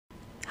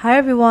Hi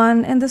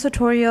everyone, in this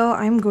tutorial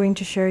I'm going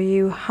to show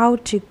you how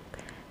to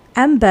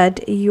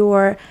embed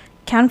your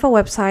Canva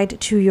website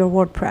to your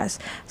WordPress.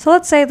 So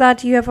let's say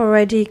that you have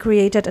already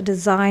created a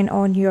design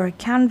on your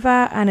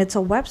Canva and it's a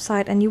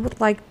website and you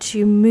would like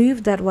to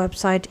move that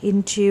website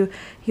into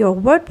your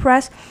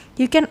WordPress.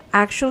 You can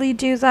actually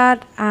do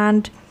that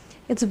and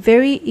it's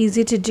very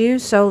easy to do,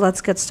 so let's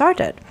get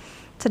started.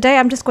 Today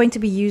I'm just going to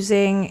be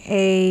using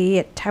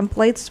a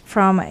templates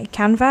from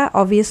Canva.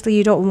 Obviously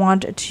you don't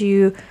want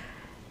to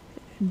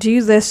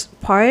do this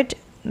part,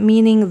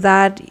 meaning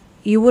that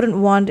you wouldn't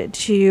want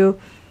to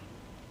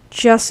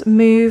just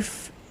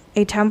move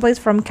a template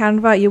from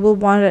Canva. You will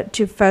want it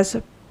to first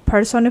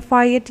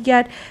personify it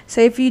yet. So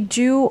if you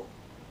do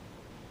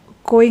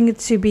going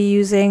to be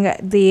using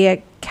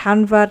the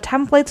Canva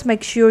templates,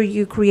 make sure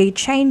you create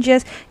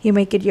changes, you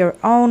make it your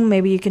own.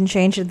 Maybe you can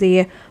change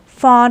the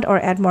font or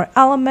add more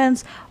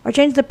elements or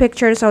change the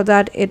picture so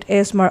that it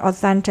is more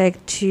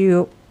authentic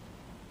to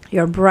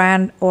your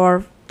brand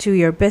or to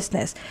your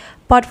business.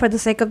 But for the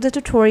sake of the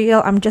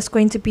tutorial, I'm just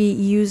going to be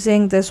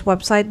using this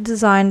website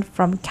design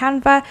from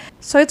Canva.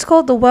 So it's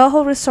called the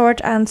Wellhole Resort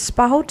and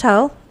Spa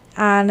Hotel.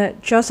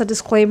 And just a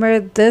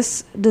disclaimer,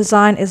 this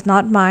design is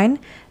not mine.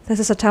 This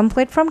is a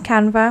template from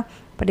Canva.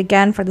 But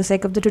again, for the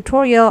sake of the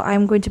tutorial,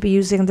 I'm going to be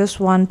using this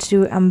one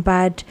to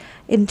embed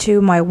into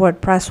my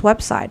WordPress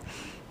website.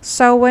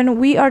 So when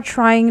we are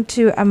trying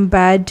to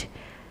embed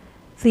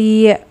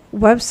the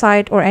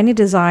website or any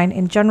design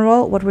in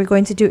general, what we're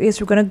going to do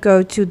is we're going to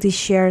go to the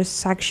share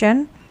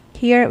section.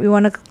 Here we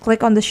want to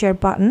click on the share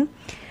button,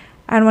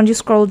 and when you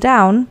scroll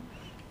down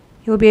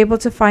you'll be able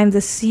to find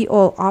the see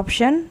all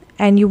option,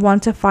 and you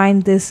want to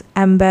find this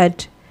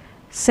embed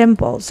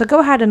symbol. So go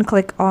ahead and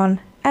click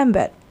on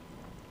embed,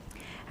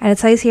 and it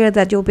says here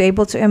that you'll be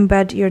able to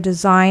embed your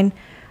design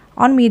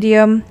on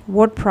Medium,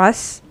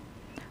 WordPress,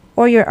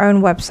 or your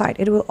own website.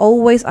 It will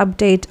always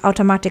update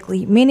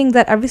automatically, meaning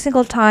that every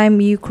single time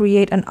you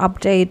create an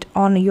update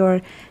on your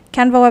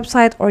Canva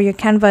website or your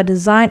Canva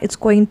design, it's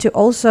going to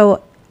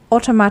also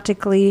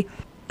automatically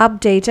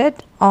update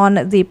it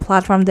on the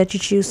platform that you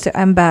choose to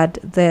embed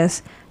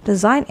this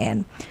design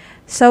in.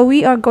 So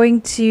we are going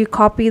to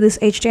copy this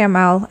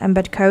HTML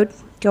embed code.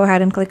 Go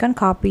ahead and click on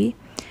copy,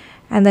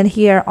 and then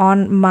here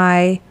on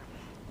my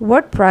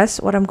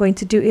WordPress, what I'm going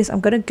to do is I'm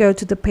going to go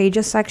to the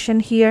pages section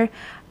here,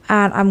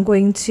 and I'm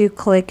going to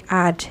click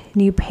add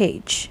new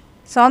page.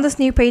 So on this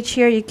new page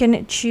here, you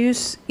can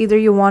choose either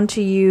you want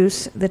to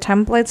use the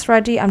templates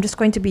ready. I'm just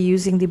going to be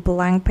using the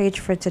blank page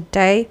for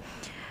today.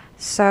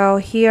 So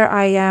here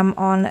I am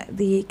on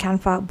the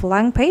Canva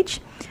blank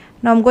page.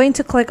 Now I'm going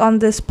to click on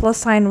this plus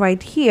sign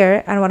right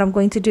here, and what I'm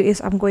going to do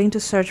is I'm going to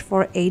search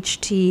for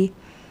HTML,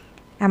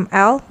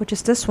 which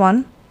is this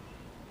one.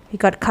 We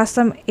got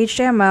custom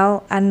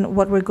HTML, and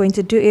what we're going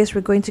to do is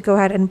we're going to go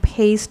ahead and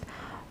paste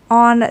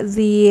on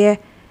the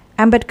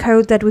embed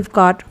code that we've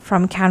got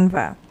from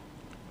Canva.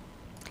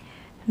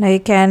 Now you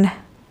can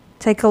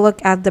take a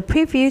look at the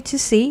preview to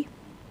see.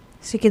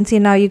 So you can see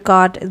now you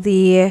got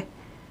the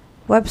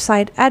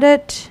website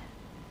edit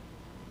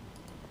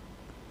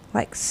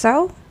like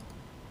so.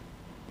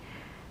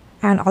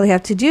 And all you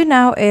have to do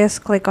now is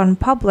click on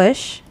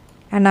publish,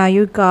 and now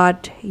you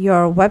got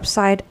your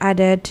website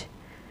edit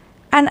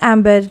and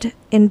embed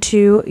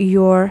into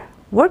your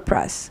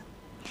WordPress.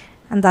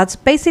 And that's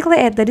basically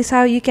it. That is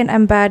how you can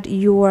embed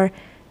your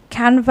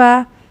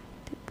Canva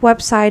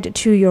website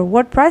to your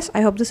WordPress.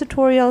 I hope this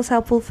tutorial is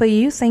helpful for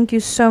you. Thank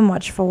you so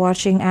much for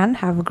watching and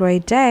have a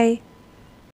great day.